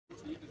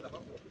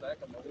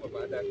tutaweka maua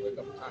baada ya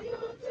kuweka mchanga.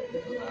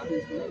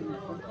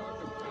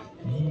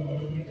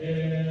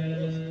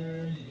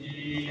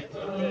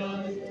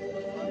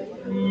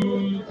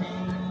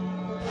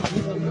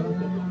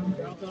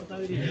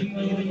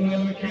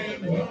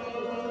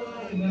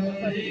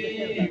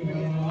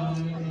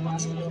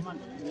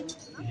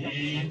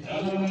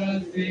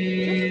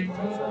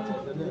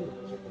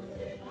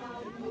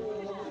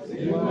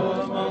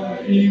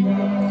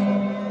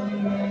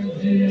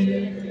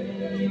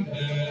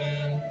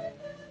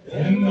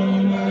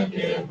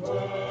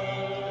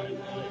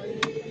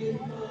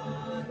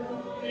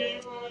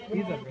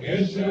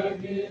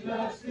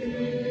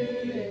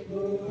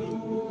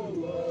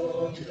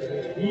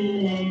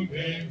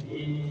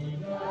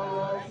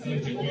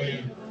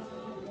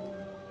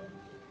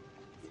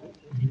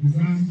 Ndugu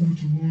zangu,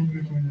 tumuombe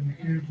kwa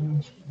unyenyekevu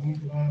Mungu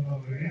Baba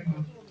wa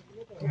rehema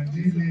kwa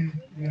ajili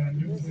ya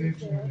ndugu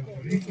zetu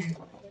waliofariki.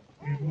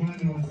 Ee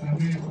Bwana,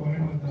 wasamehe kwa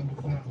wema dhambi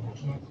zao.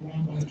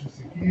 Tunakuomba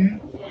utusikie,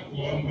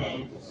 tunakuomba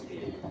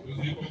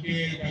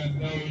uzipokee kazi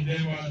zao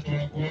njema,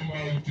 tunakuomba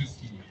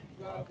utusikie.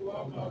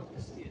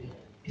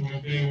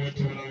 Tuombee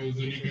wote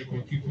wanaohuzunika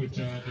kwa kifo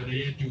cha dada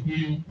yetu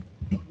huyu.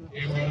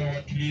 Ee Bwana,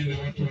 watulize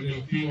watu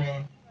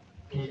waliofiwa,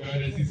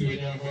 tuungane sisi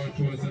wenyewe ambao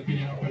tuwasafiri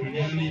hapa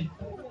duniani.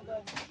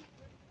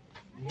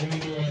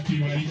 Mungu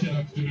atuimarishe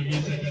na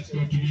kutudumisha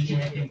katika utumishi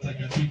wake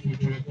mtakatifu,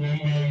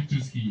 tunakuomba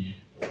utusikie.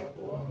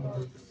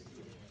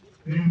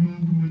 Ee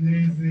Mungu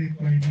Mwenyezi,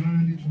 kwa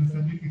imani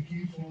tunasadiki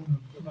kifo na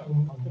kufufuka kwa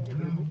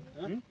mwanao.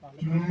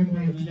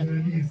 Tunaomba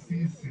utujalie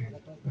sisi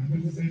na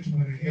ndugu zetu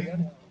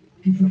marehemu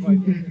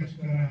tufufuke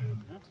katika raha,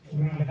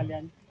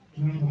 furaha.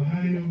 Tunaomba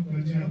hayo kwa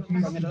njia ya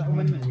Kristo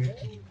Bwana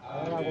wetu.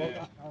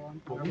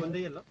 Mungu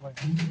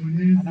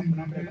Mwenyezi,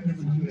 mnapenda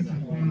kujulisha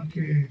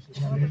kwake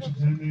kwa yetu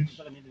Janet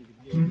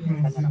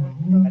toka uzima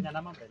huu,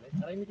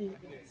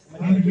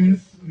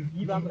 Agnes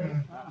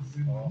kutoka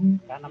uzima huu.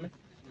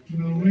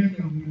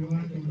 Tunaweka mwili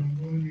wake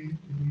ulongoni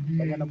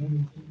urudie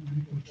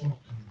ulipotoka.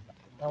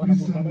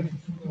 Kristo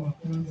amefufuka wa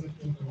kwanza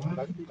kutoka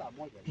wafu.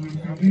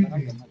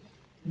 Tunamkabidhi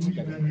huyu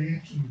dada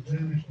yetu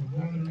Janet kwa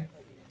Bwana,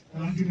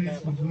 Agnes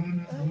kwa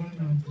Bwana.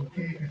 Bwana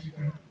ampokee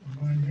katika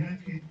amani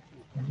yake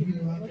na mwili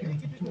wake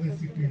ufufuke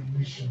siku ya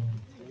mwisho.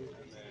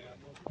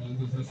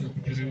 Tuanze sasa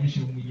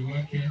kuteremsha mwili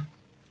wake.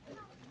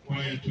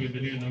 Kwaya,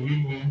 tuendelee na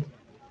wimbo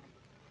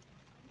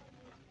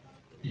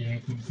ya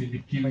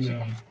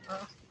kumsindikiza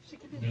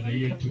dada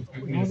yetu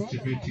Agnes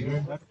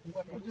Tirop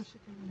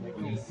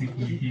ya siku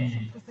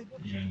hii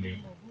ya leo.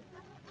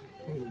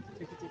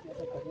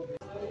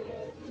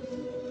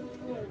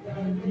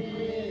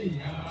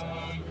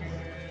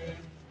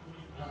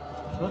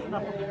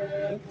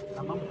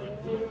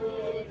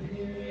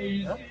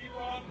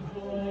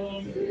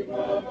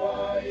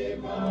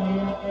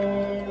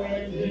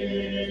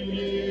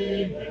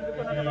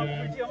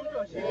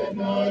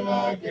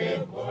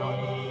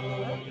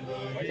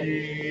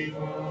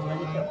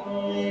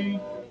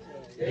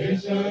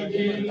 Kesha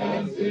kila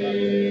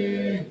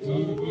siku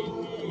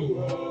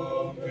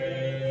uombe,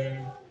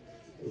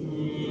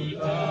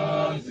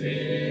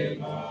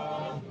 utasimama.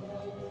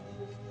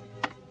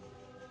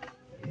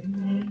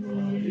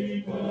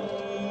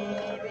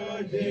 Imara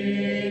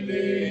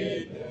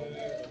jilinde,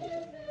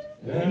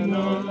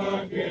 neno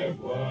lake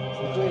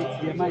Bwana.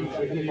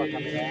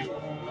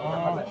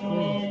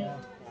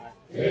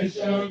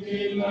 Kesha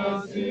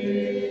kila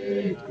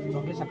siku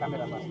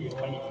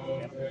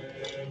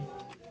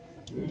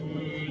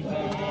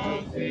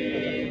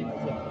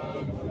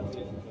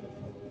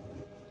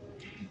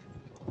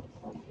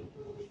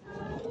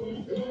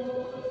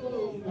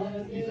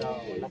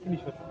lakini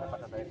sio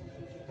tutapata direct.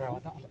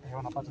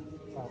 Wanapata.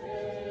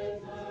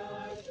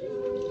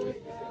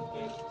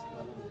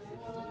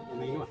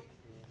 Unainua.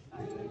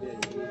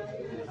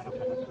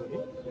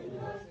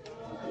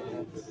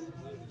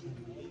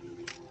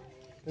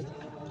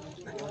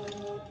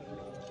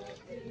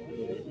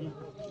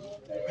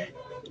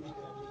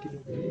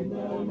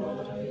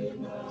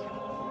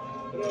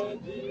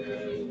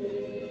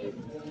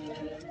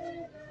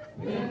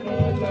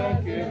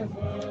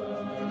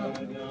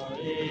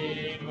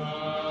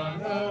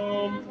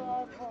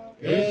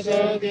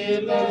 Kesha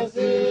kila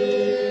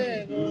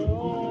siku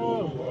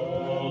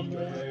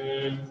uombe,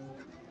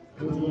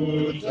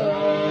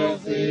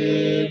 utasimama.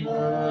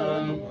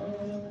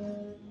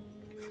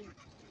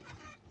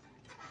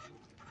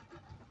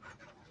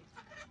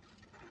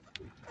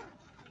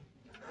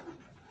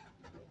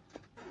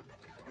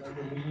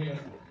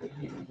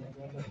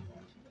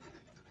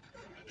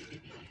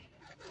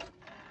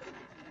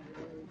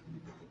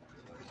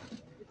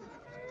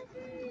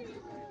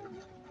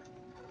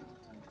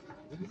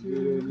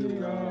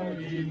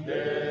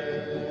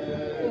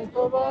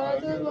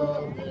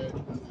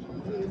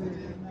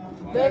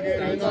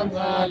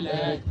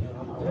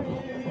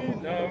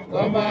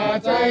 Kama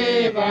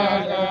taifa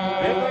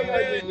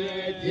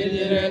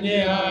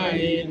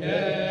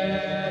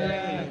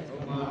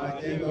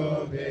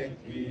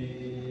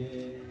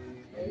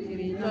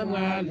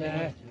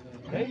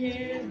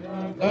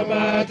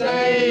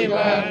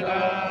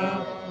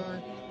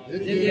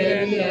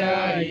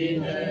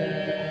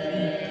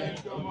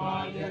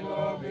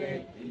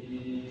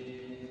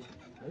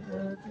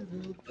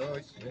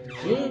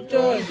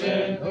Utoshe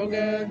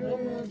ogeno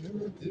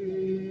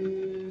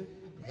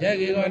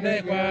Jagi gone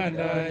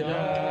kwanda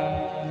ja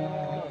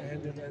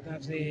Endele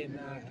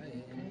tafsina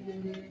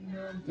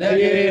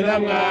Nagiri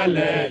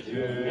namgale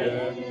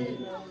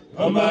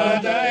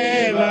Omata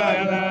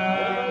ebala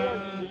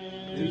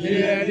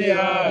Njiri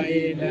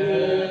aine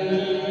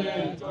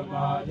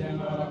Tomate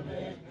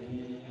ngome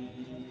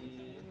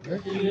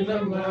Nagiri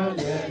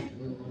namgale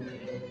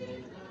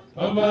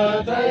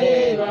Omata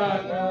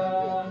ebala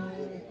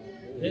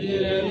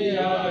Njiri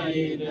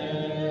aine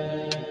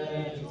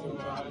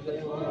Tomate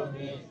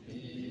ngome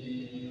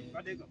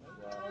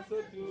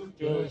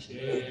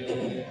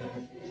Joshe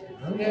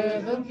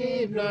Angezam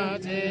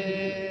kiblate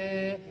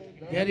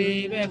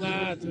Geri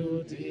bega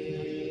tuti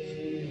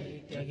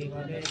Jagi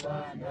gone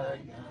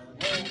kwananya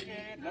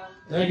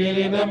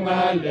Nagiri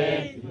namgale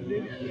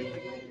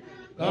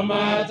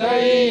Kamata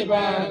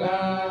ibaga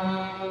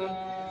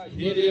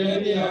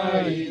Hidiri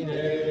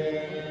aine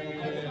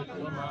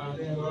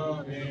Tomate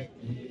ngome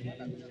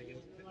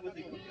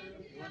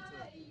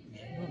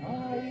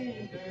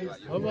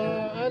Oba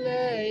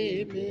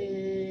aleime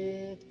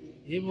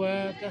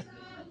Ibwaka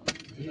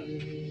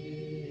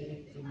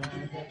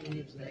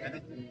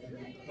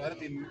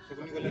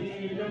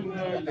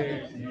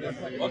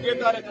Okay,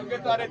 tarik.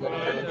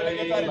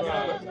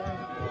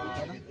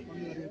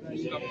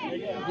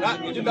 Nah,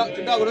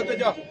 sudah urut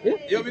aja.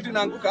 Hiyo vitu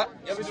naanguka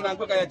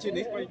ya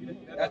chini.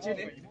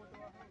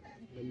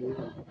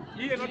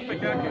 Hii not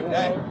peke yake.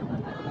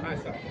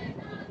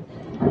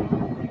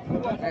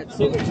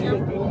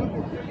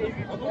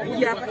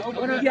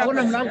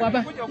 Hakuna mlango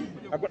hapa.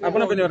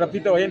 Hakuna penye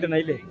watapita waende na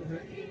ile.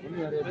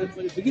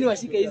 Wengine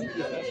washike hizi.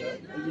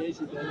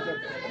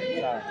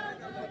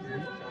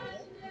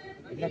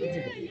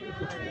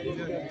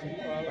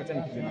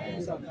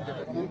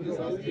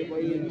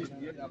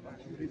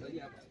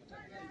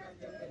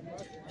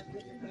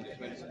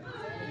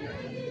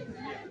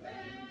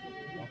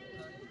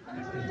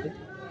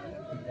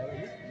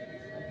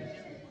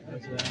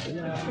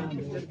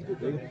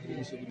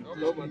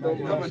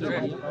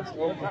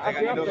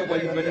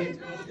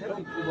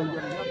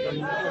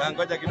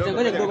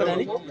 Ngoja kidogo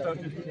nani?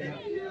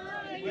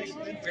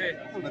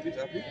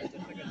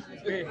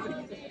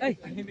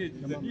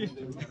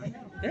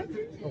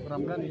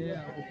 Program gani yeye?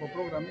 Uko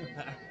program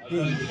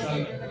hii?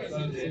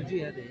 Sijui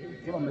hadi.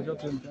 Kama umejua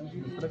tu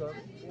mpeleka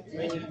wapi?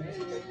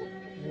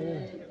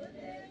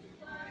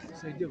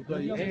 Saidia kutoa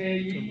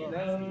hii.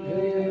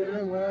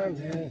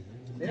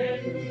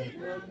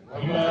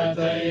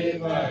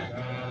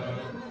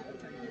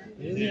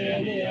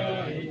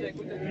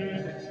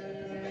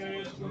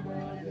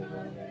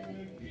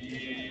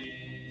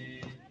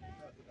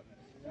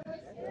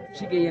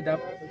 Shika hii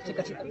hapa.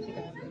 Shika.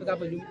 Peka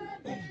hapo juu.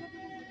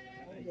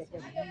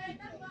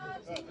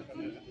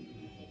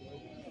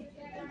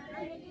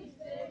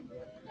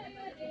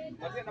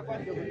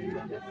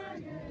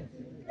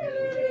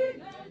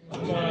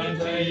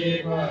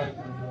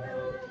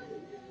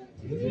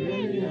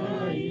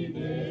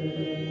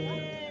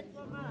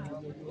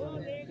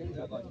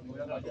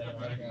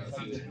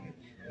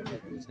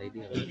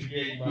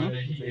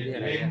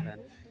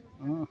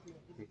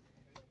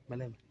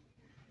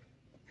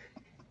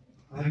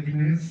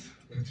 Agnes,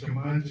 katika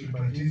maji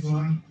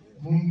ulibatizwa,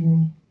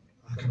 Mungu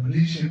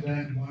akamilishe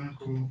ndani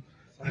mwako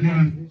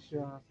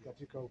aliyoanzisha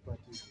katika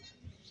ubatizo.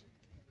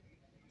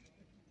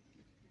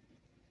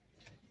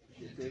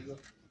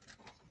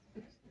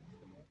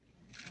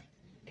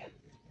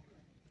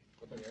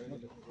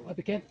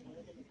 Wapi Ken?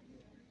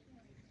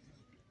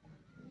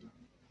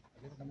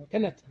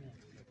 Kenneth.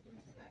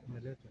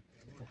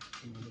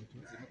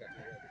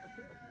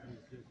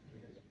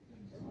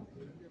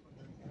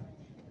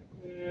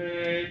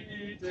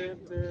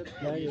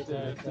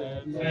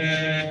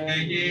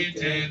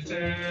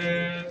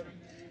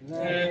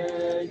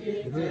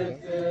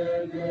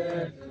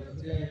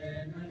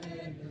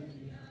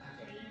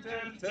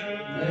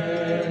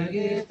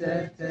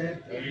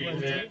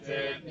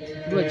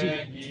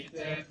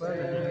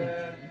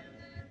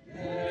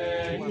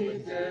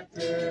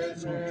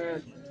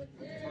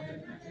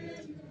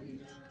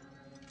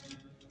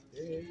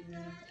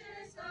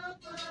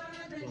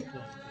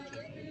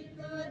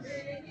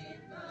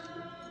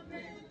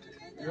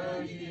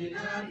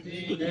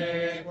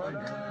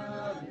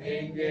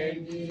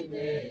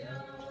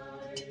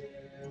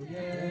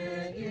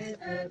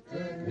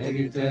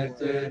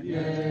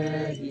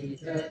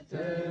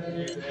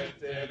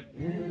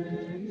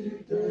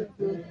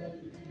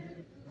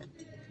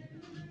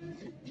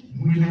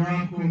 Mwili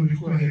wako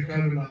ulikuwa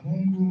hekalu la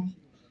Mungu,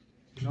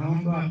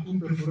 tunaomba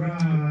akupe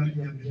furaha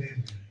ya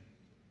milele.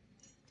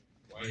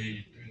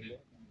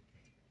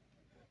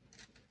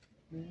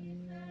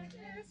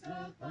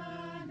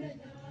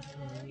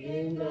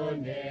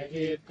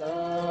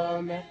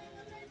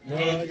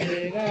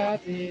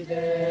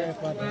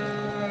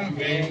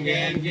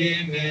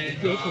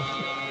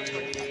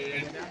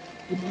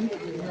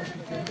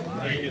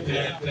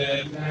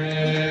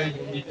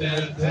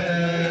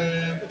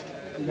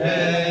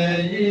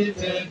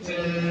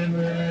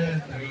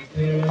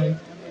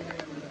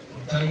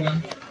 Tanga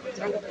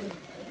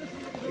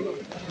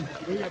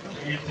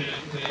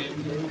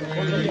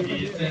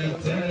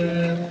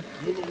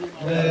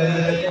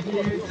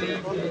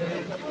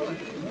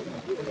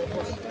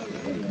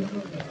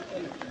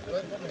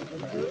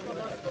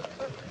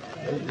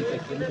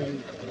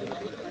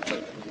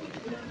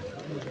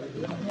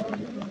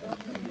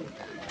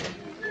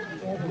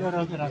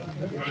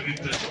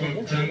Tutachukua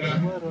mchanga.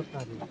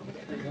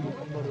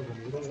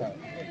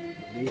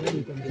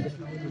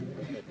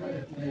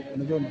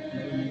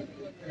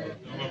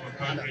 Naomba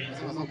mapadri.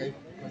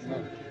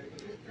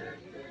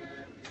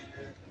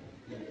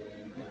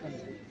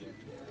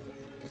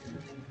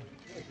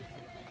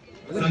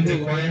 Asante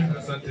kwaya,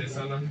 asante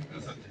sana,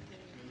 asante.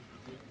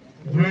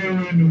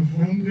 Wewe ni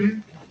vumbi,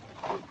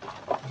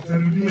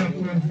 utarudia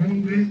kuwa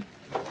vumbi,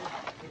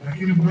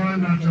 lakini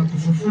Bwana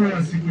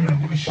atakufufua siku ya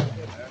mwisho.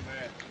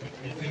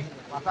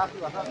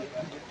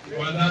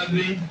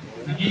 Wazazi,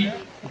 sigi.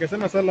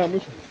 Nikasema sala ya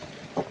mwisho.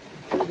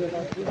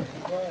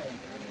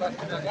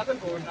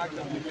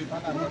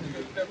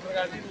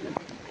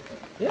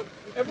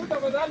 Hebu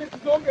tafadhali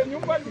tusonge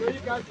nyumba ndio hii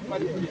kazi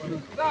malizie.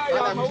 Saa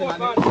ya maua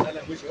bado.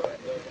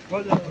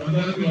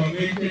 Wazazi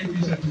waweke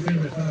kisha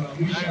tuseme sala ya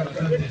mwisho,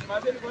 asante.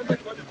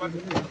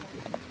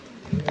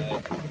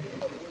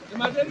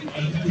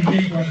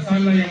 Tutulie kwa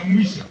sala ya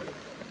mwisho.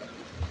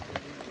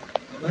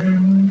 Wewe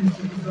Mungu,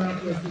 siku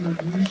zako zina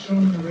mwisho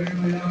na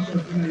rehema yako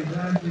zina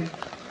idadi.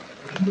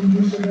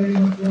 Tukumbushe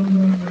daima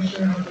kwamba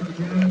maisha yako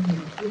duniani ni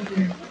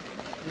mafupi,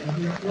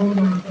 na ya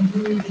kwamba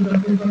hatujui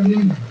tutakufa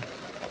lini.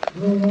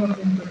 Roho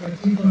wako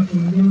Mtakatifu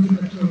atuongoze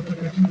katika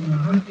utakatifu na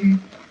haki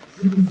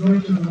siku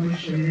zote za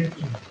maisha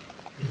yetu,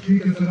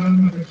 tufike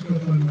salama katika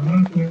ufalme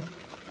wako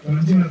kwa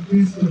njia ya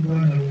Kristo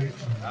Bwana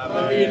wetu.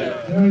 Amina.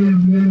 Yale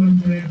mema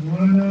mpe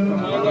Bwana,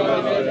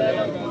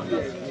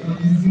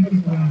 apumzike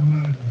kwa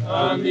amani.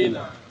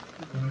 Amina.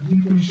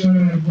 Kwa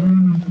ishara ya Bwana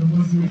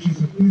mkombozi wetu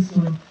Yesu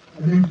Kristo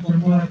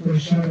aliyekukomboa kwa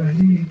ishara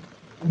hii,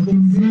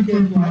 upumzike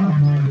kwa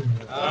amani.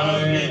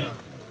 Amina.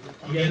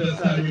 Ongeza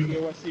sala nyingi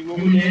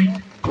wasigune.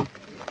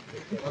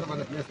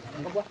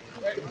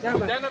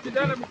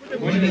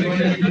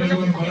 Ngoja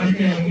kidogo,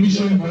 baraka ya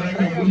mwisho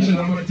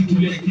naomba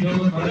tutulie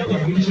kidogo, baraka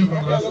ya mwisho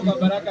kwa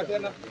baraka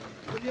tena.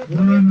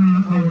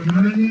 Bwana awe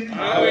nanyi.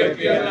 Awe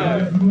pia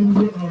nawe.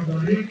 Mungu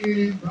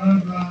awabariki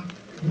Baba,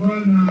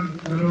 Mwana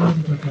na Roho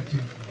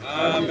Mtakatifu.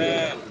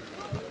 Amen.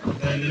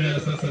 Taendelea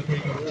sasa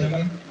kuweka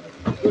mchanga.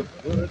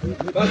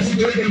 Basi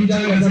tuweke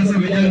mchanga sasa,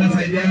 vijana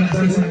saidiana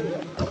sasa.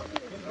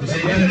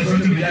 Tusaidiane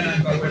sote vijana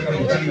kwa kuweka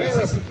mchanga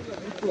sasa.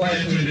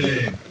 Kwaya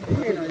tuendelee.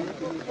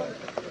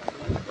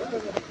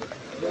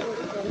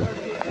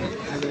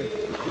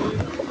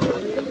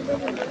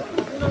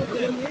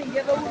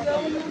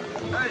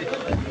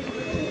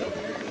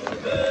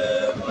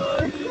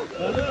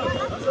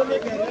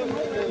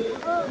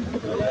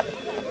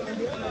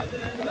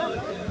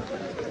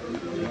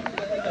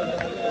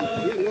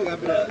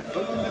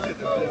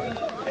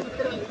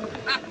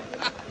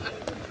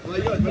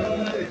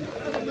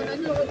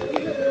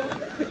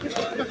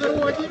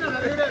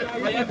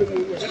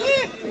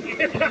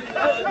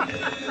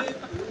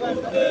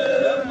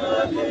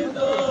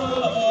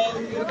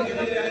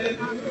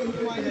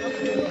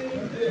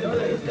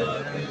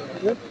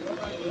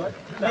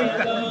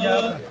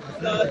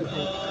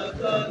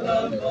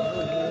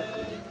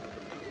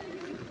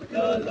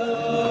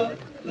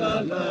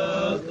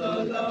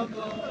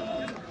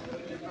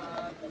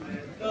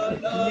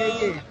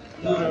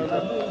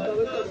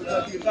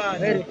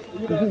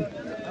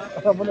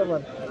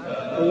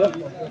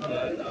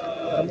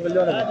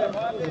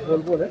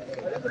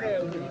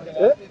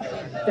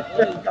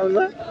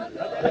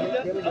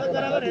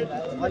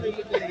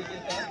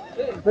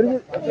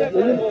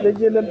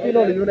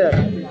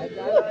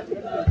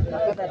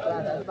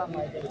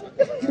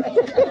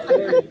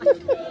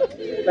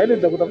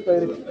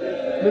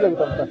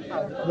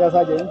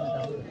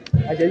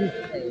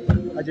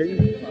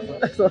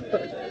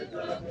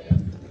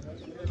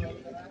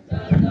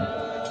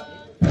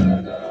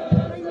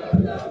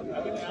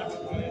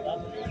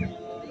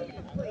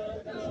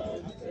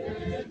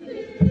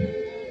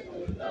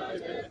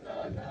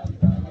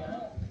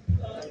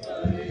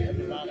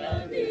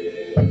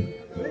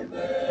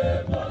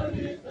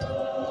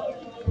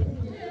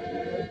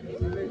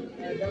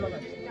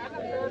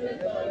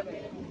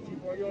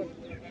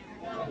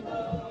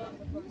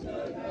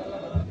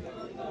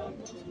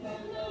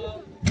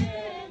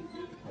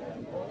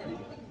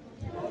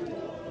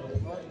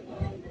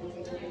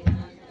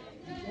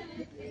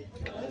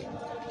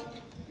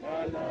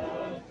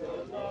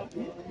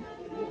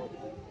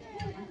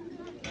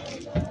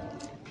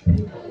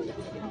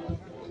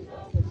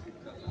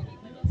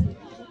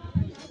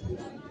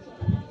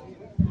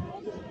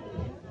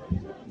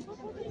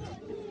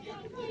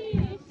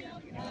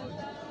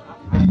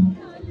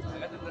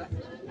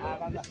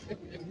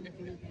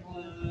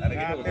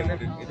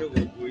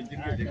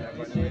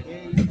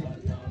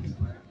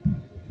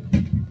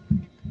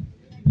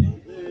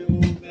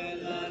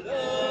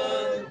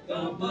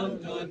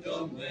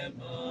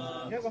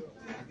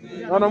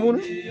 Ana muna?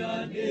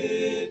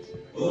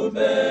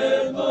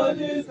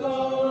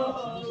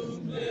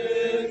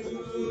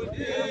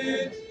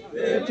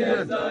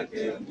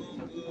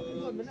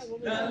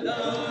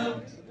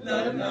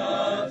 lala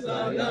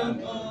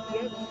salama.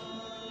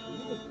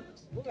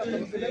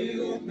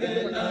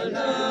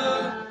 Umelala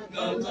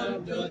kama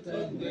mtoto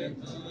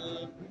mwema,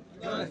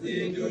 kazi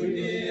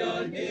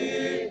duniani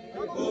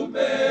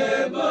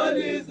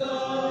umemaliza,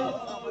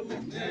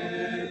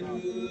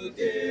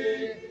 umerudi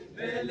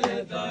mbele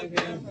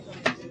zake Mungu.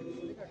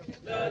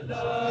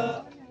 Lala,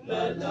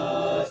 lala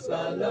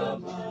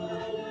salama.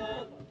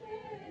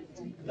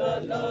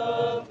 Lala,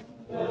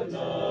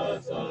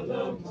 lala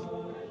salama.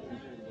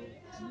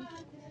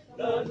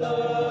 Lala,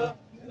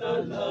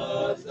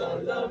 lala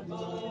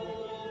salama.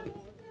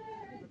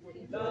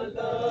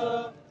 Lala,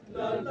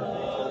 lala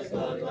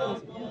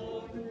salama.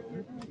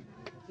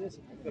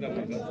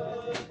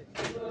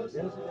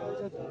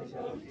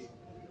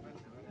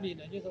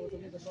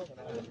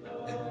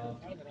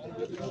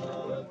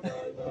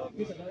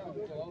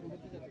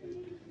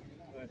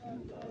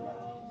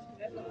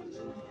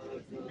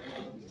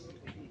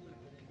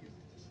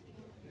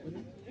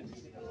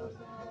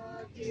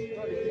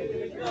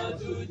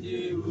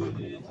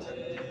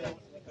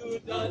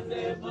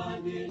 Tutasema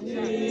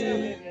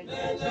nini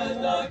mbele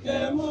zake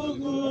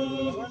Mungu?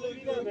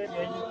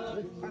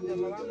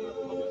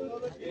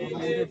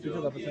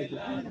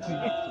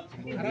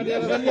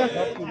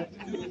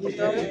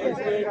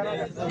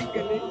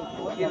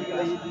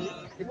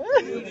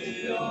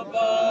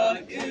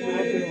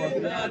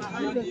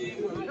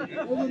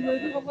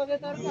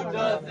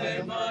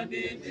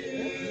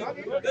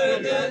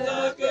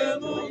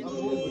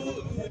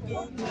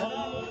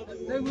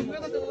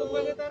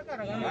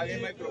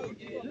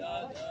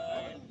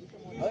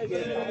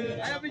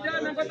 Haya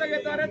vijana, ngoja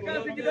gitaret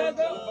kazi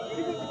kidogo.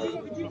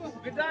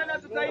 Vijana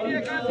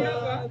tusaidie kazi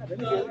hapa.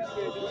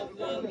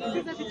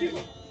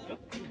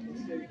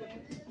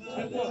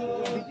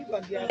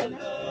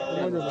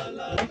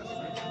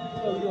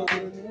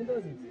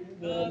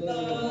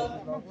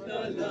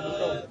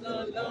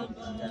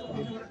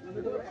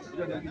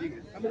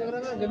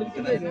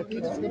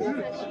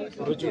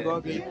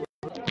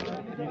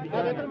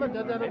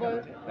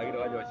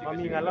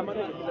 Kami ngalaman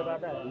itu kita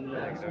baadaye.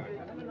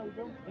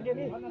 Ini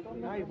nih.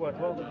 Hai buat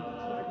wong.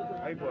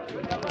 Hai buat.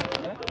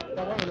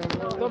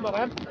 Toma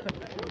kan?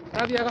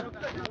 Tadi ya.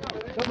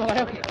 Toma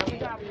kan?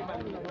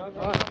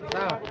 Oh,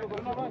 nah.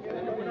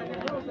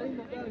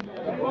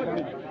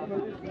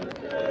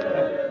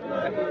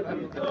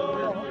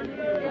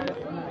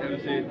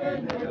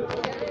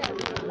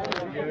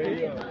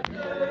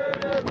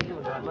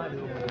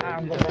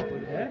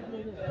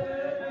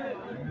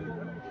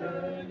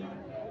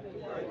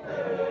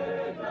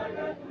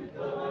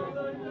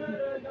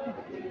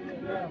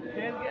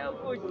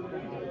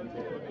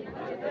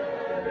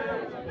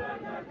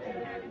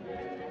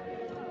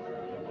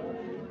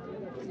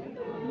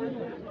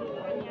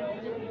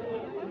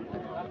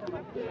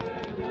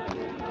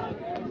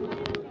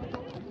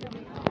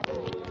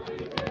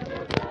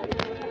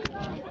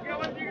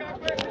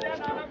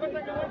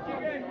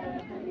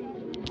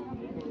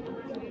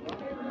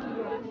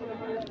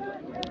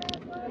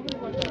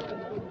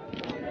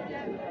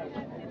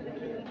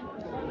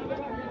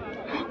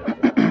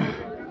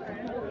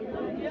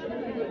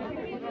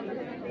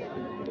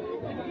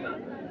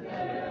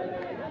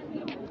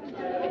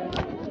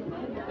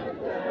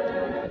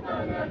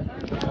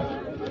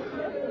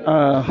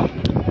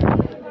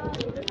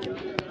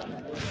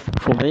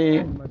 For me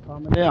and my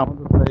family, I want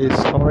to say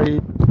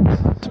sorry,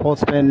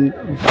 sportsman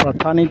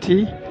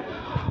fraternity.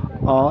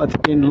 It's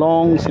been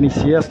long since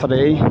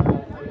yesterday.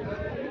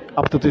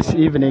 Up to this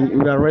evening,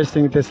 we are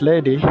arresting this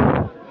lady.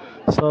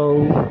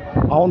 So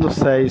I want to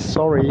say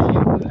sorry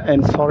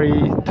and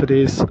sorry to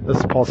this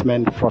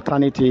sportsman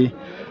fraternity.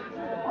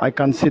 I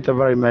consider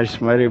very much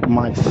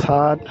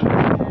sad.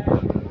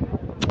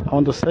 I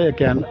want to say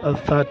again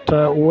that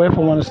whoever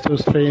wants to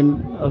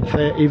stream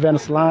the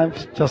events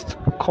live, just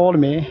call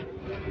me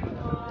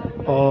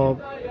or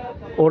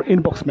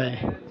inbox me.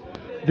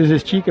 This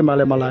is Chike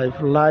Malema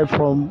live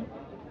from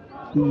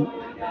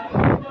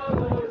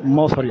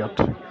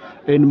Mosoriot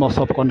in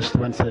Mosop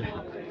constituency.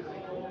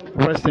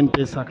 Rest in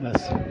peace,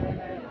 Agnes.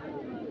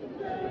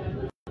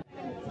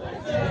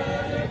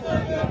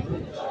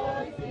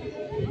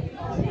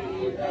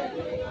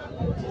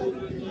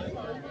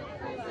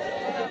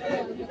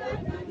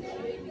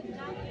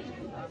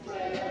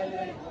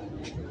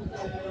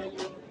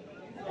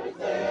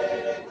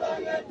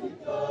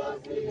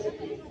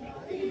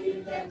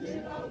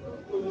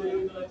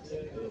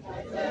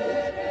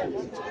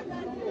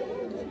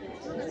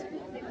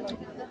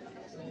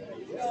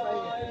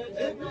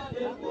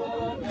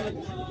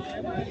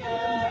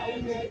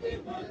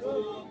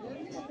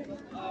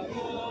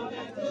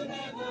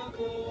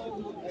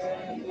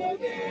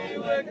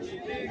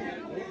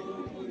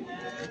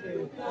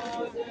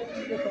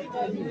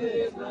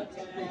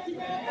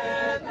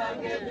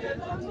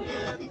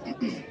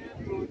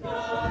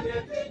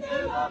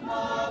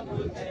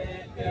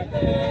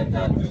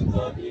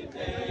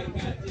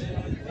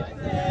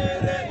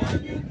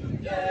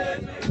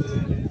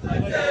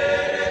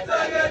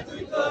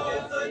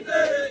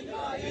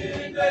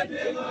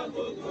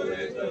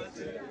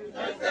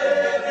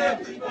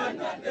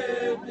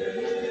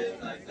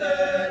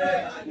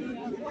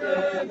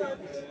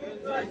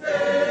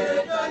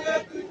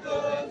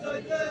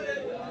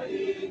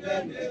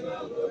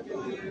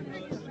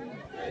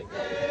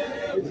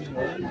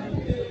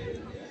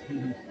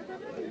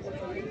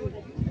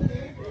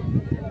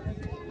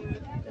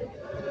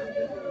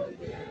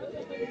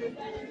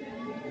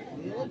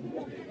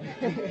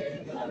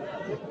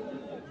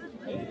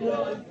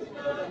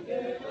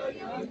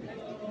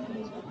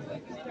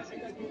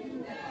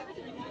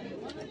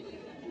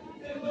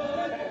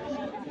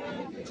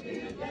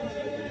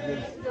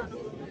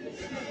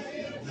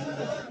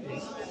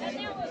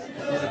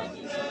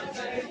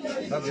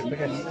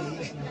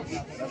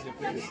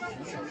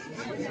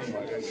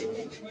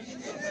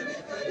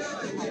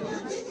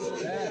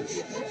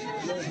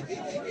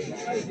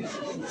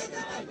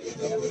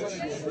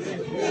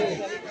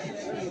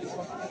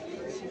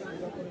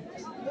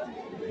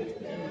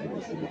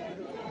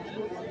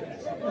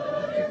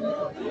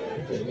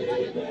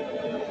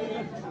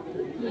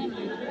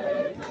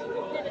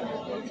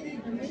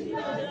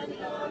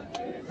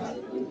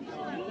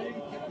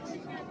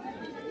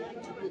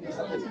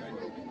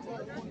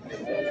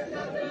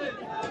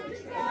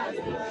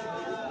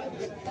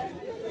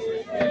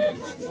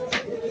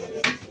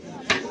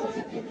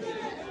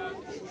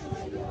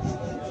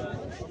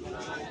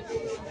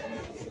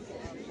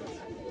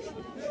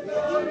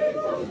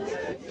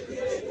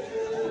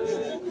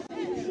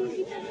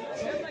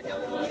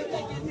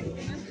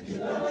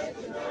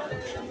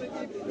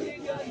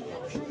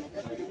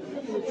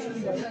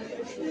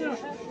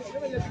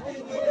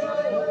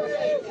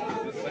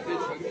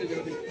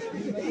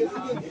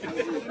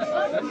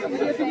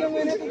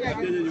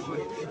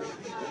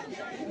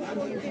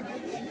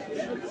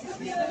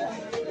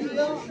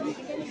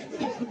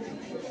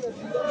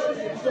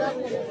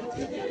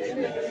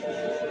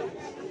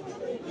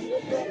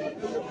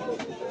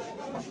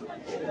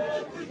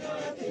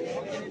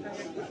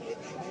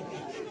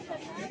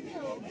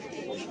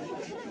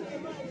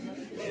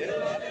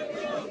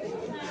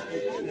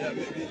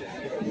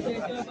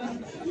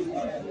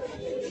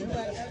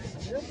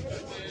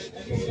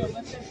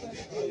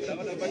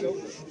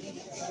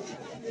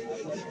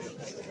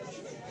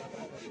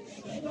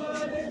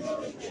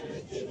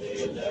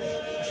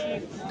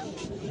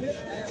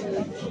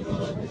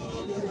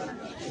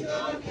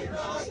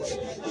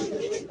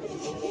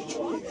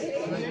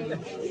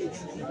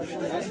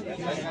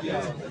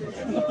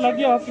 लग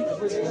गया आप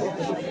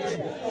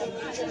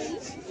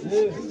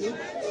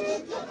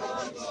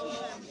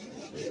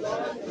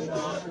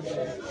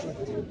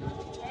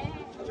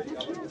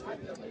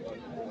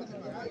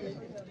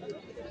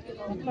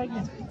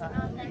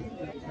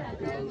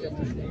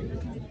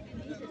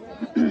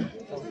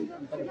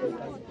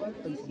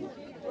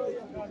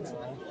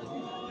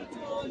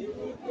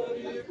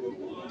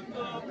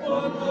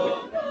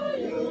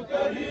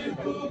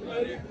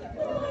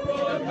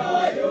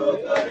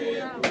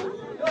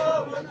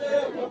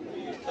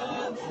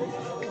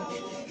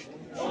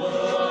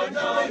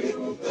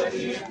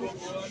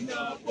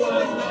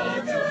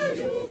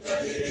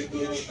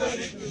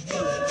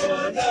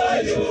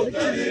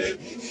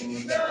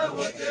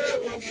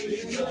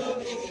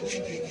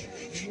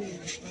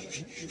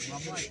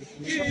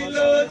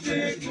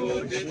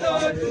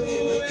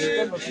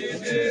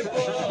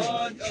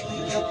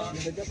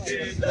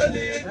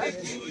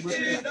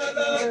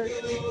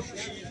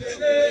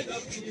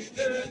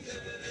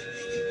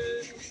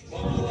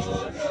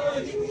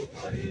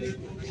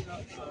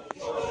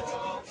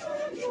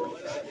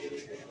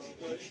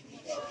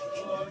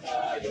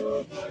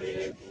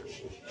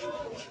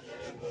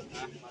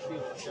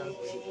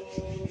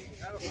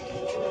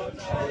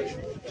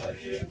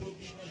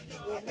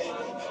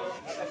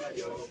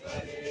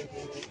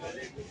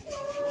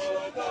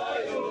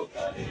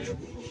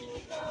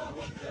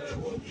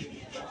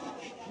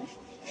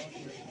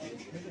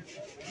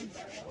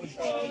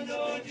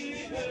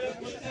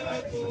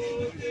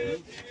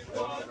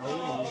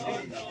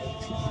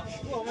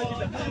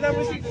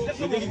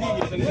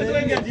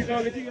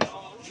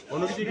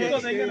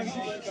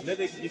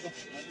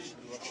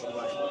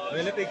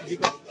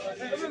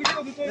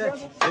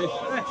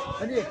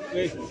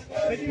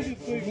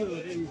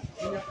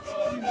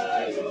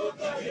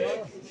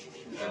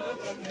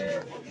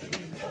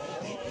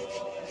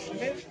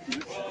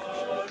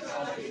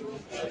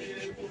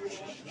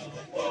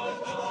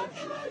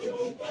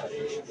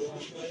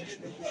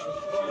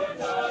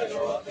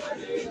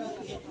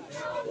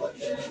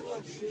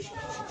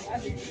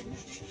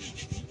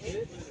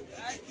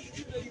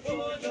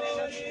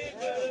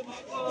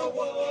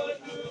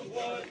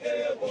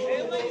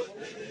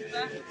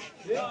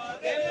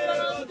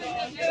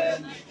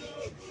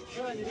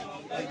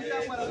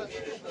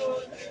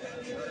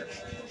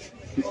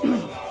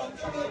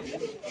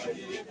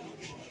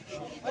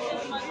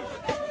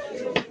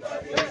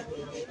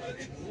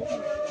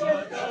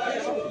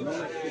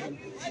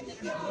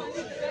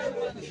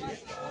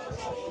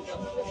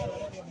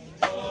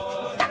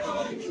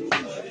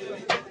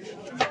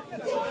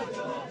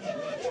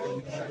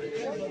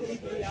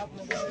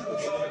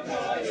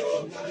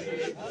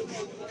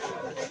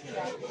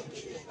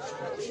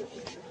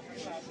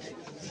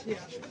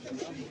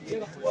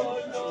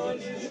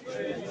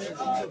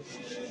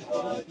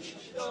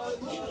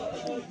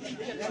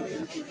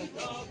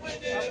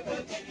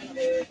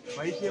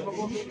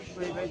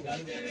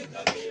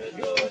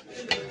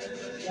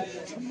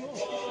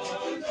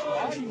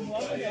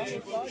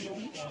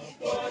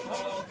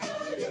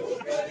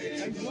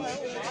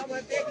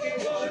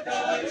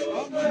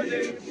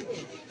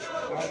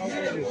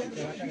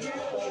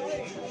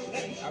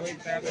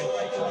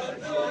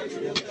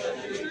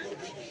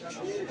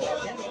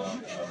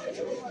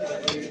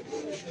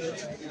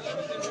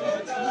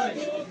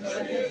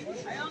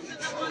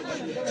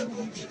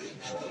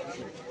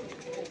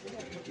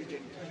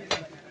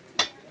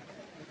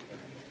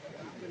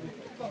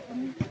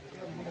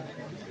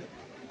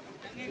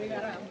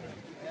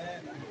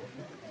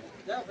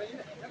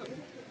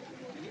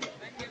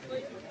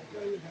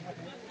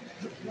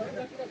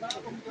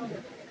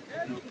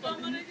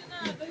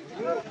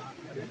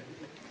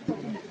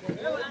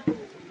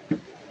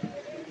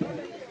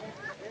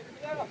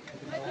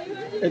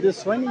It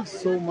is raining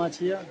so much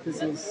here.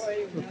 This is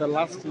the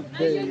last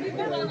day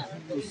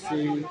to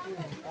see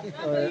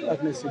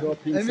Agnes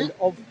Tirop being sent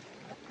off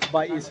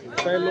by his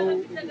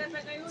fellow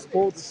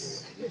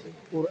sports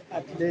or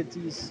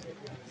athletes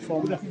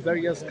from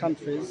various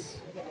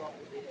countries.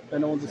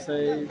 And I want to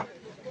say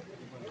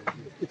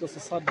it was a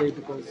sad day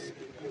because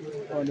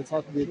on the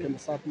sad week and the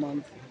sad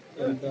month,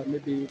 and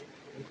maybe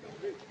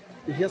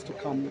the years to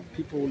come,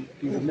 people will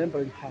be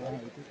remembering her,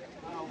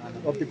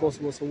 not because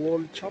he was a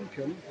world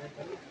champion.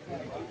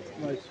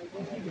 Right.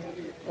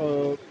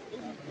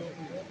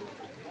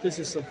 This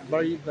is a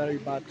very, very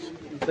bad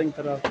thing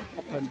that have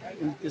happened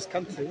in this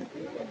country.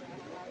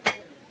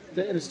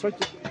 The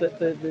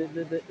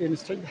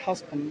illustrated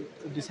husband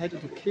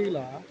decided to kill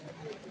her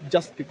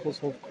just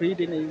because of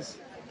greediness,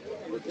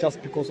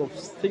 just because of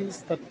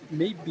things that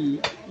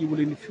maybe he will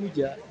in the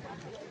future,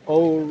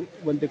 or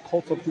when the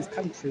court of this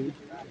country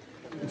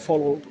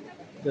follow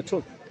the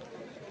truth.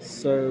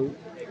 So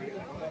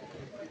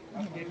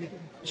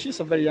she's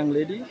a very young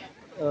lady.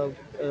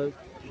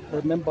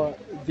 Remember,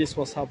 this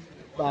was her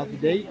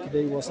birthday.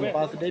 Today was her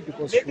birthday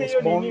because she was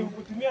born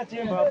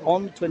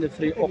on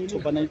 23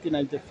 October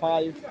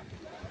 1995.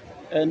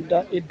 And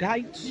it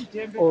died,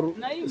 or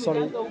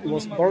sorry, it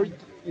was buried.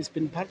 It's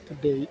been buried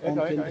today on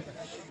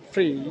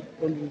 23,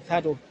 on the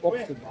 3rd of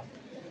October.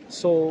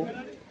 So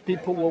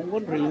people were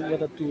wondering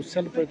whether to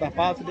celebrate her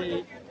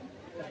birthday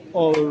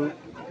or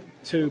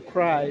to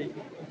cry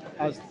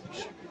as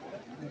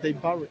they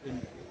buried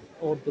him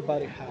or they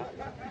buried her.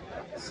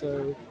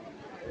 So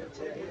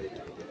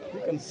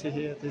you can see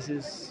here, this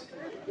is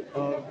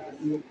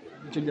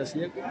Julius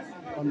Yego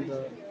on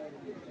the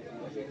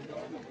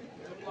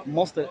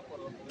most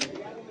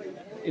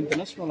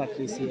international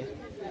athletes here.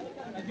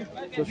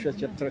 Joshua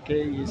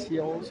Cheptrake is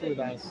here also with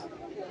us,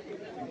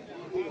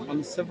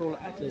 and several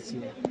athletes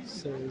here.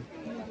 So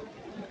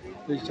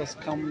we just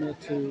come here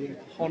to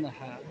honor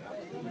her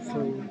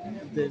for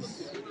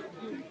this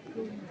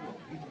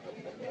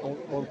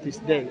on this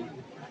day.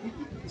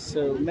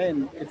 So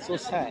man, it's so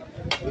sad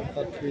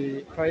that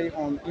we prey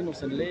on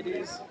innocent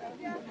ladies,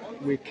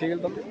 we kill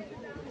them,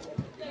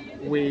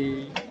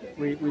 we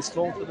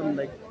slaughter them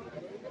like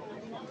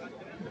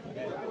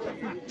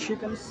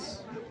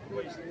chickens.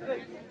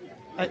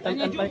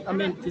 I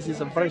mean, this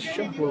is a very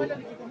shameful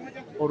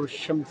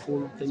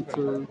thing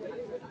to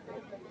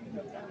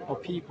our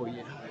people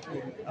here,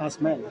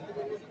 as men.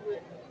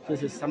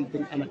 This is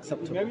something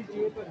unacceptable,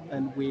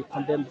 and we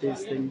condemn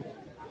this thing.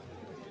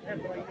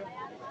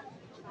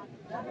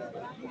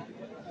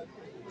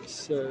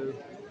 So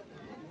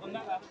you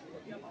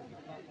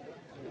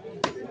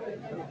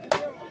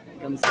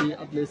can see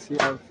at least we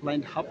have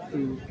lined up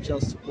to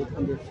just put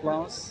on the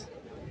flowers.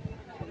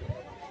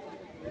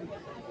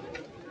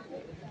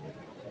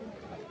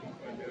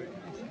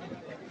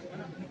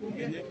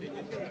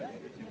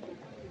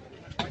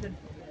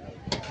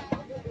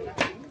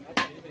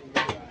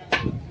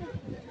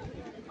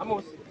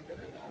 Amos,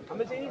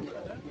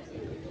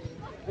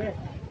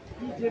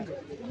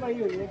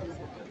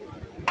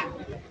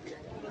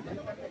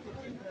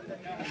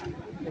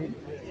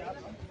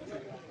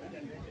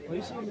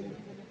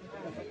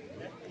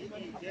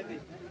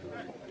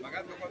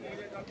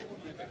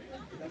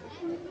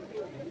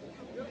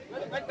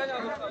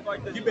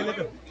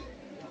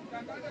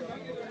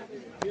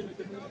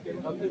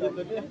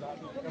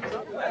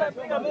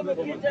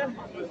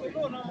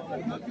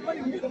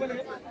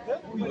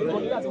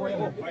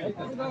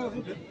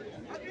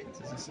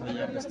 This is the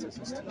youngest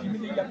sister,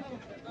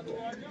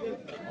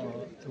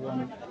 the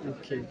one who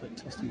gave the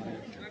testimony.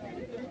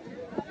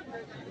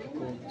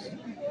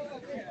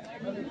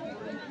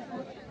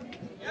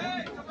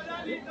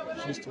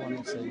 She's the one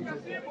who said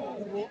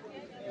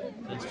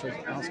the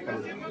straight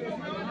husband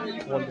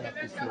called her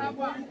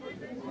before.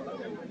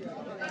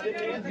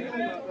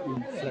 in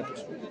flat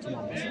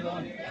numbers.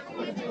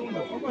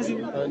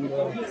 And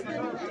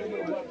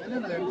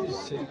this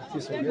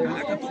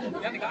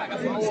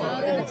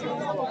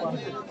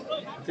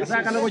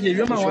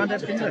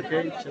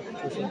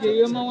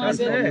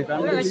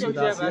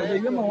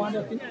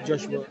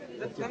Joshua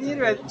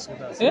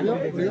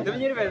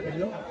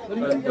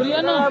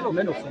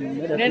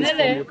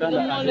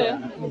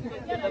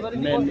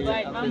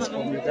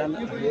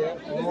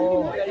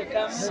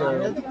so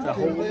the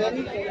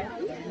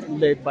whole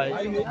led by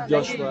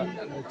Joshua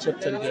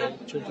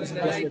Cheptegei.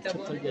 Joshua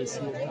Cheptegei is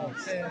here.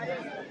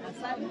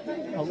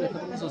 We can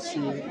also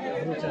see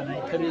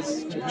Paris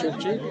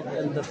Cheptegei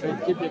and the friend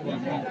people.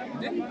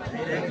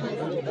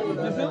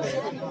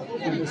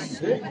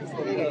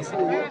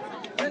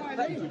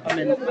 I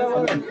mean,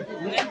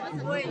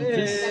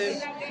 this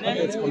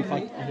it's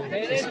confirmed.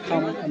 Just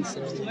come and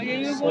say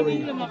sorry.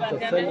 The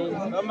fellow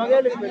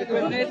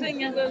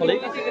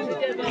colleague.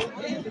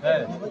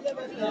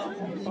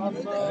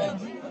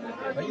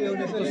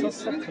 It's a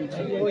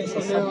sub-country. It's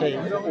a sub-day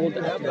for all the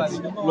athletes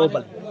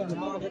globally.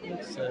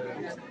 So,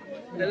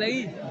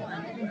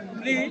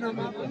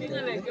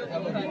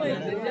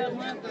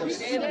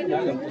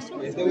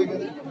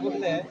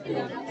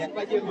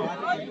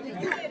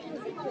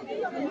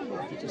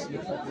 just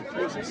look at the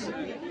faces.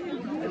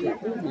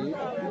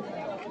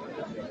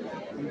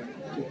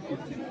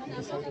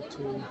 Decided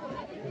to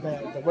bear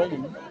the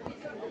rain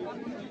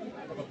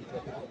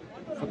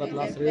for that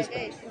last race.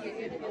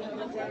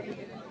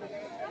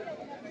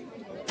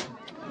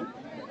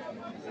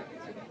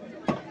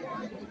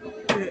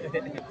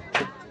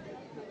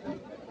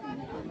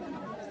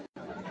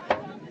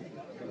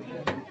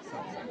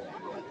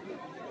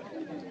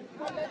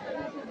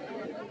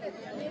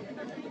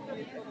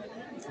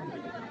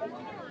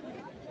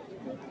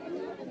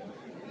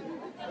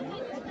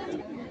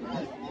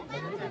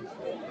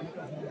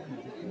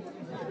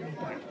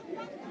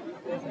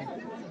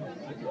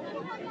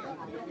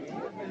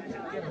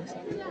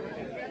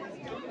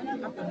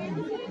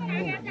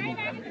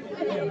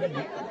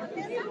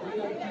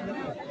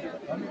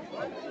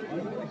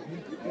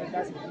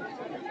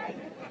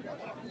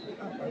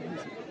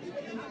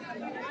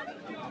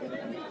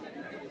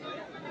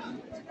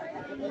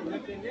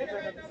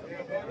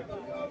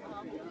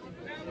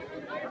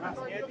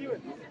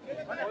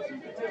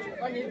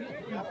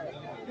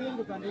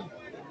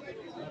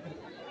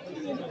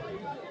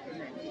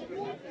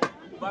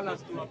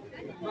 Balance to up.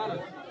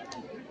 Balance.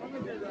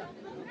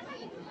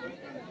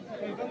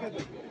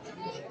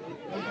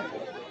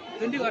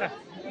 Tundi ora.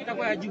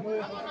 Itakuwa ya juu.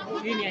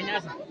 Hii ni ya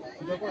nyasa.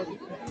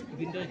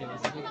 Vindoje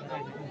basi.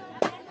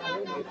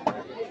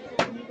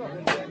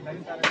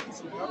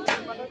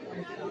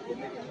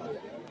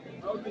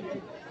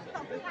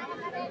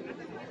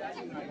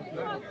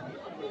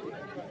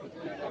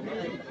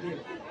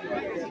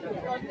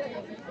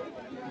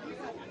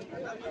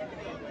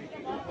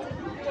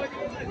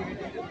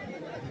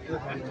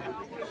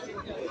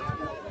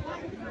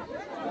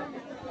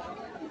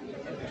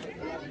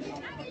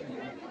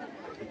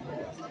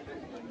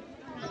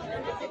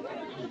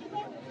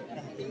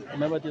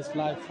 Remember this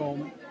live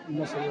from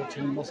Mosoriot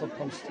in Mosoriot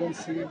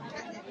constituency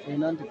in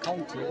Nandi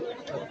County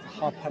at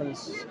her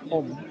parents'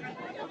 home,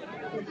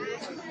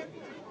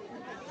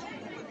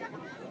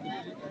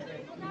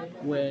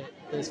 where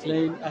the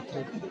slain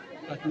athlete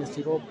Agnes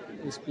Tirop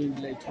is being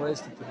laid to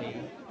rest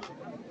today.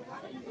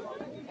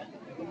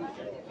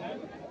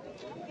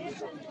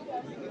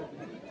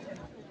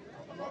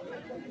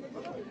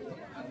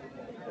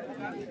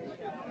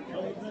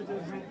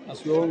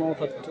 As we all know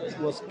that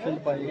she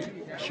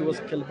was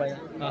killed by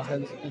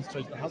her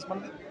estranged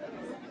husband,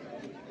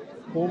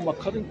 whom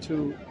according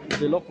to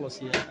the locals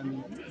here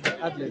and the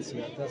athletes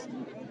here,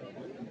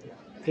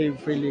 they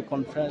freely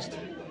confessed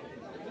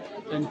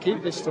and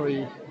gave the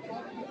story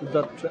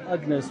that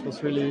Agnes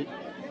was really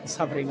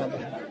suffering under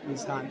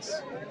his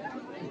hands.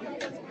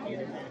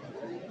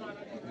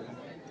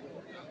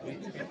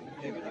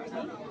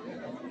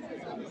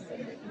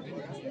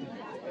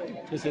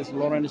 This is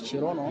Lawrence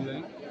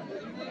Chirono.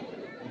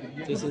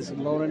 This is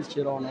Lawrence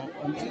Chirono.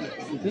 And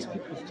these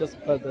people just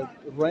had the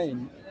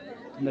rain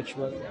to make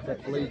sure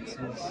that lake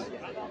is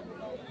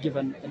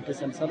given a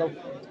decent setup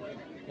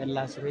and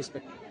last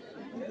respect.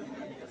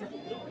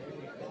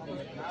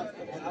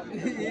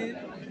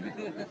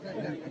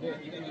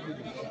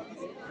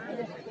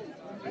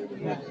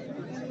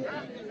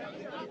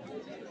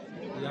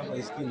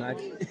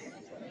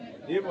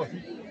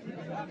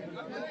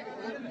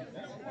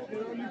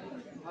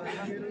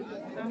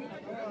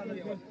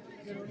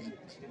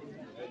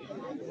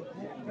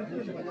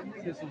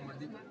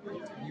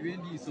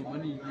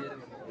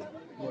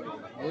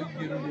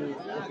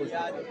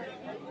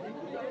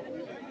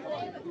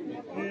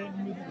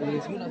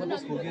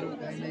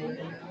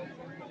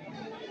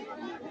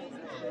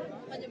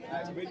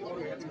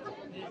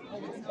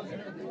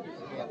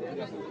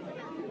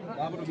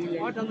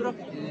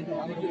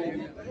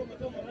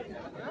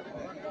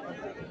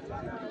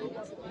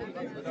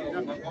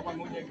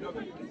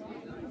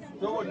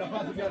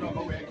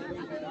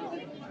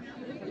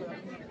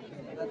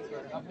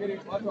 Nafikiri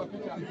watu wa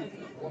picha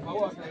wa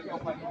maua wataelekea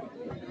upande.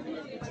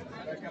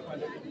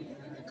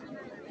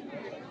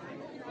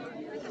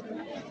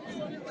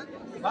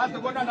 Basi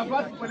kuna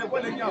nafasi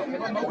pole kiao.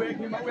 Maua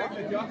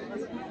yake.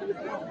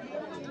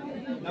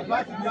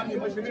 Nafasi ni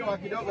mheshimiwa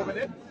kidogo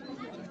pale.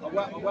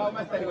 Wa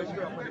mastari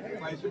mheshimiwa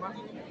kwa heshima.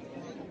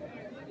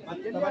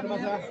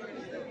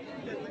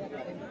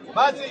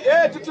 Basi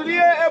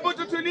tutulie, hebu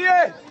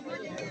tutulie.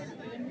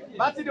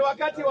 Basi ni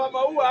wakati wa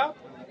maua.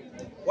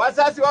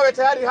 Wazazi wawe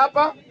tayari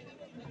hapa.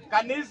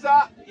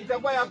 Kanisa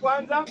itakuwa ya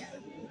kwanza,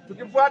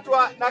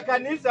 tukifuatwa na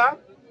kanisa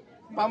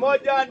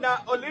pamoja na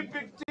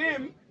Olympic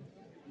team.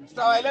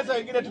 Tutawaeleza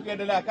wengine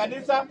tukiendelea.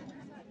 Kanisa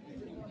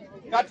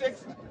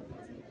Catex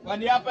kwa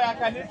niaba ya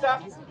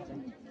kanisa.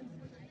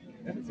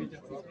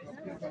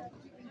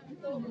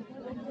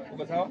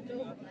 Uko sawa?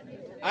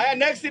 Haya,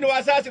 next ni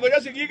wazazi.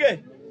 Ngoja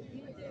sigige.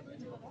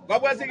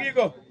 Kwa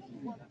sigiko.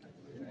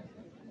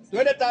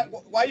 Twende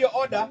kwa hiyo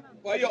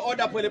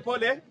order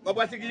pole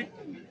kwa sigiko.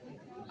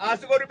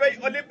 Asigorube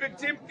Olympic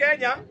team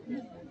Kenya.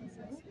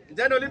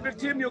 Then Olympic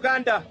team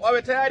Uganda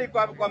wawe tayari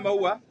kwa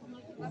maua.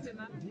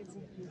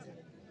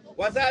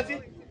 Wazazi.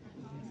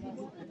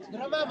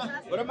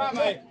 Bora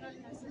mama.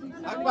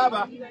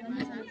 Akbaba.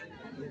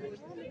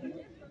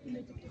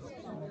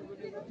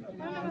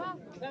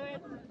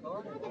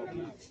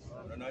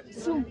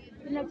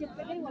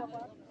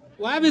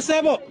 Wapi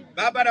Sebo?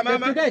 Baba na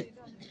mama.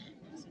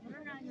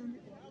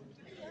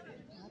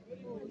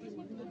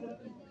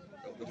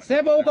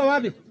 Sebo uko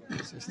wapi?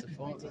 This is the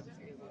father.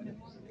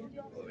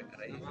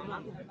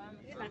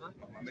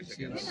 This is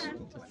the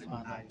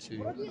father to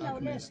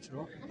Agnes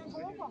Tirop.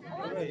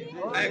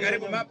 Aya,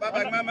 karibu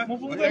baba na mama.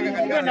 Mungu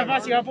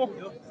nafasi hapo.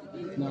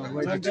 Now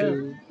ready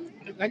to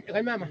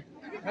Mama.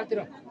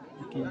 Hatiro.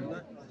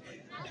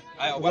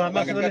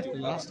 give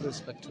last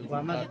respect to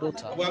her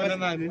daughter.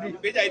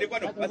 Picha ilikuwa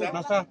ndo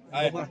basa.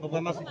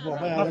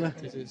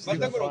 This is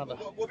the father.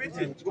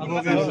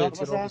 Agnes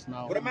Tirop is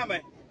now. Bora mama.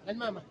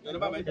 Mama. Bora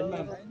mama.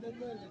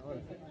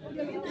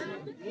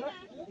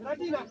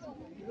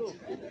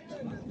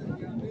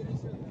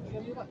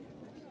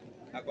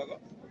 Akwako.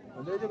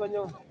 Ndio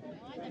banyo.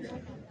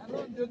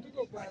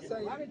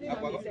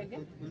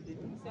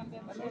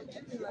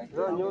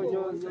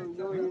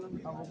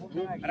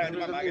 Ara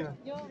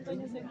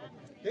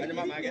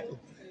mama age.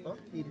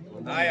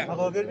 Haya.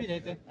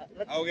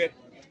 Aoge.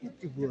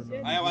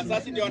 Haya,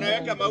 wazazi ndio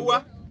wanaweka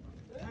maua.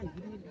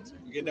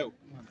 Ngenda huko.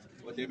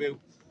 Watebeu.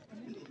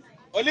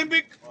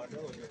 Olympic.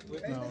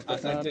 Now the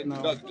dad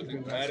now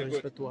giving last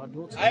respect to her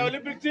daughter. Haya,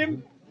 Olympic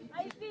team.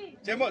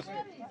 Chemos.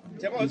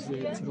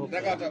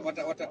 Nataka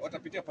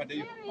watapitia pande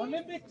hiyo.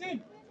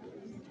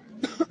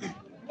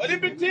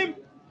 Olympic team.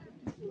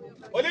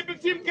 Olympic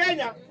team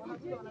Kenya.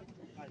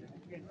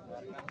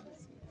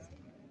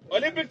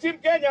 Olympic team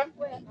Kenya.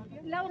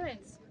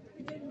 Lawrence.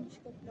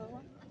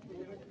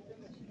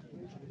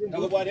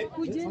 Nako bwana.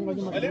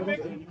 Olympic.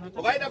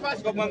 Ugai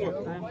nafasi kwa mwangu.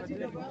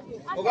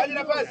 Ugai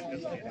nafasi.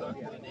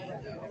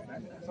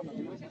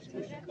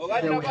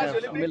 Ugai Here we nafasi have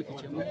Olympic. Melki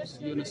Chemos,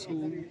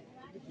 Yunusu,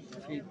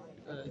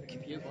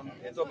 Kipyegon.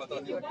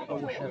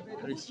 And we have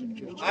Chris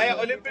Church. Haya,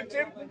 Olympic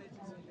team.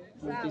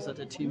 These are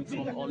the team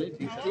from Olive.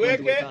 And we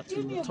got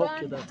to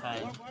Tokyo that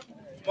time.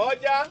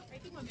 Moja,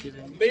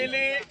 Giving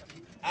mbili,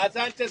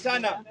 asante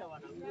sana.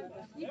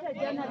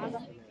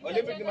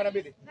 Olympic ni mara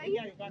mbili.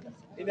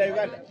 Ina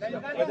Uganda.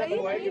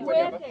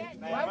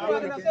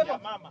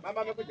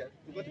 Mama amekuja.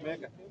 Tuko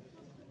tumeweka.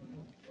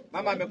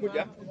 Mama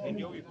amekuja.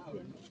 Ndio huyu.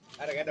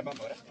 Ara kaenda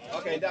mama ora.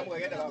 Okay, ndio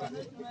kaenda mama.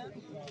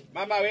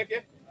 Mama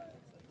aweke.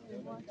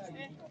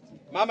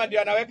 Mama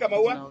ndio anaweka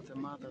maua. now the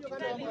mother to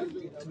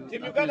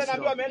Timu Uganda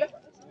naambiwa mbele.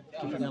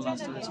 giving a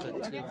last respect to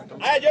her daughter.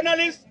 Haya,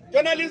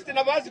 journalist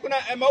nafasi kuna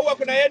maua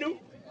kuna yedu.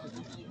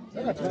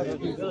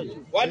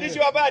 Waandishi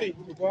wa habari.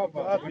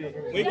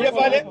 Mwingie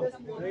pale.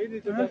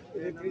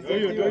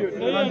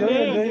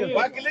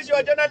 Wakilishi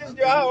wa journalist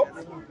ndio hao.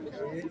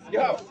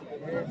 Ndio hao.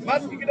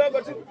 Maski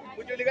kidogo tu.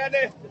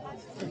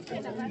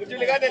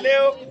 Mjulikane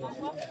leo.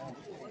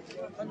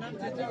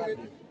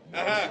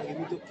 Aha.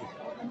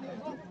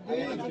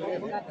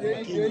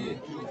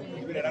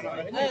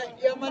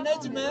 Ya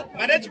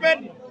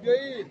management.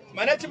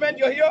 Management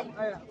ndio hiyo.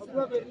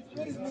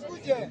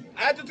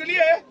 Haya,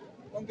 tutulie.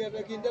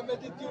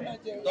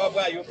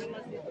 Toba hiyo.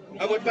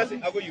 Ago.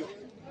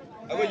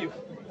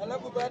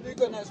 Alafu bado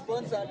iko na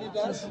sponsor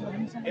Adidas.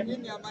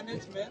 Hii ya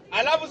management.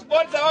 Alafu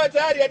sponsor wao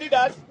tayari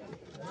Adidas.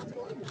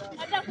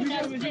 Hata kuna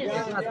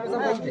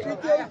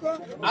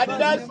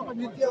Adidas.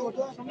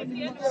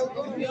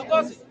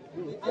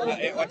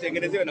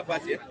 Watengenezewe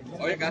nafasi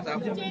waweka hata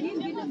hapo.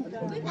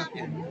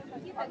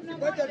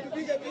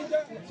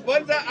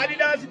 Sponsor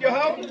Adidas ndio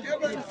hao.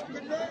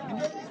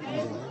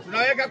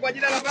 Tunaweka kwa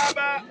jina la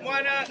Baba,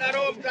 Mwana na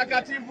Roho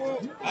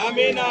Mtakatifu.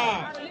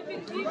 Amina.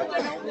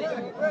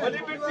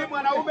 Olympic team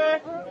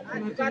wanaume.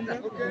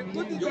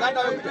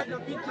 Uganda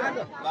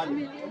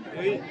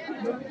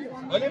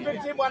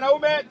Olympic team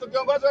wanaume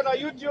tukiongozwa na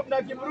YouTube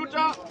na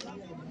Kimruta.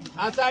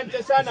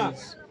 Asante sana.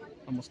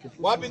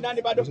 Wapi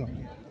nani bado?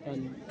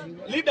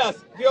 Leaders,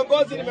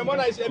 viongozi,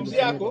 nimemwona MC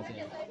yako.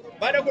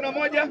 Bado kuna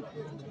moja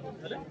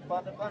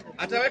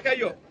ataweka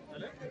hiyo.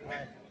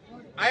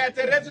 Haya,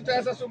 Teresu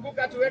tutaweza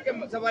sumbuka tuweke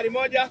safari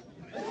moja.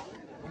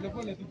 Pole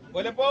pole tu.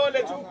 Pole pole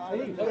tu.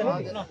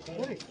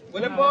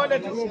 Pole pole.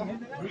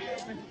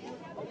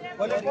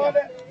 Pole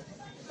pole.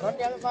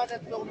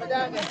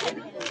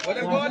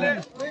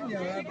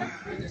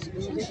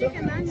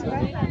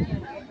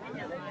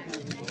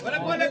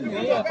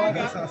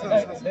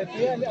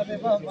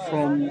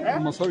 From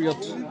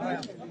Mosoriot,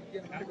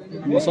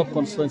 Mosop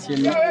constituency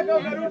in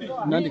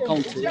Nandi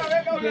County.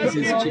 This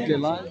is Chikle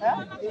Line.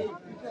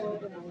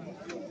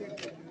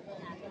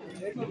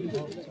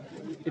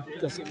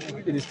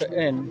 It is the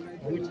end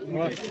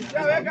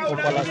of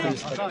our last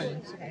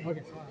inspection.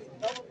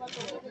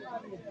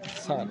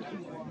 Sad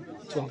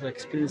to have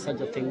experienced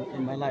such a thing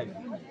in my life.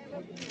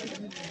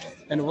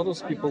 And what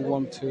those people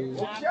want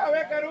to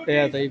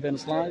air the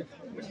events live,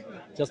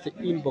 just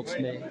inbox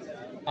me.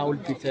 I will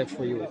be there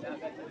for you.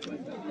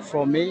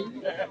 From me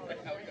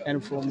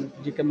and from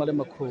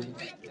Jikamalema crew,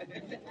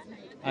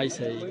 I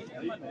say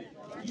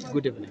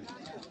good evening.